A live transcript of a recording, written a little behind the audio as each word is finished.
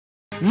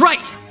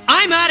Right!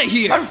 I'm out of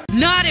here!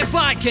 Not if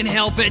I can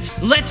help it!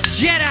 Let's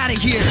jet out of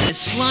here! The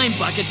slime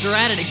buckets are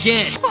at it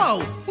again.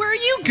 Whoa! Where are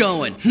you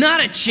going?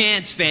 Not a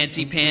chance,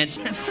 Fancy Pants.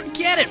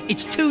 Forget it.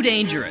 It's too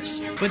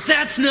dangerous. But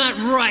that's not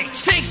right.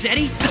 Thanks,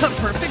 Eddie. A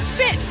perfect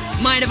fit.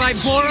 Mind if I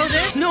borrow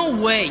this? No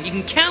way. You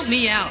can count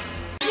me out.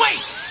 Wait!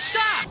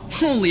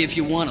 Stop! Only if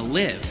you want to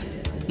live.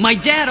 My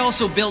dad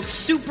also built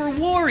super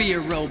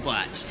warrior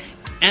robots.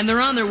 And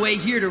they're on their way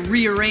here to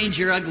rearrange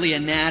your ugly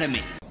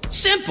anatomy.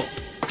 Simple.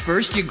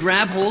 First, you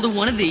grab hold of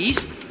one of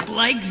these,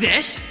 like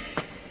this,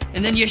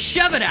 and then you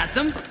shove it at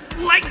them,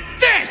 like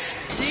this!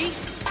 See?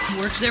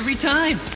 Works every time.